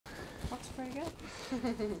pretty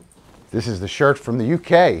good. This is the shirt from the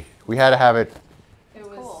UK. We had to have it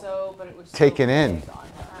taken in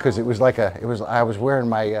because it was like I was wearing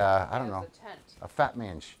my, I don't know, a fat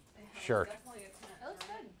man's shirt.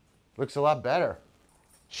 Looks a lot better.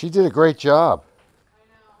 She did a great job.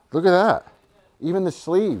 Look at that. Even the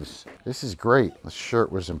sleeves. This is great. The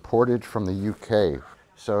shirt was imported from the UK.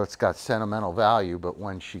 So it's got sentimental value, but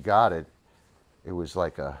when she got it, it was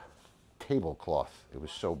like a tablecloth. It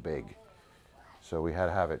was so big. So we had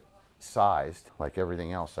to have it sized. Like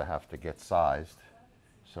everything else, I have to get sized.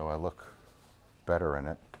 So I look better in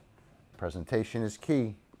it. Presentation is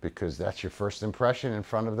key because that's your first impression in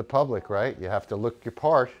front of the public, right? You have to look your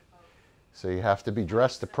part. So you have to be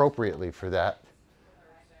dressed appropriately for that.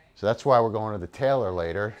 So that's why we're going to the tailor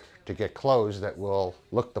later to get clothes that will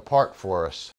look the part for us.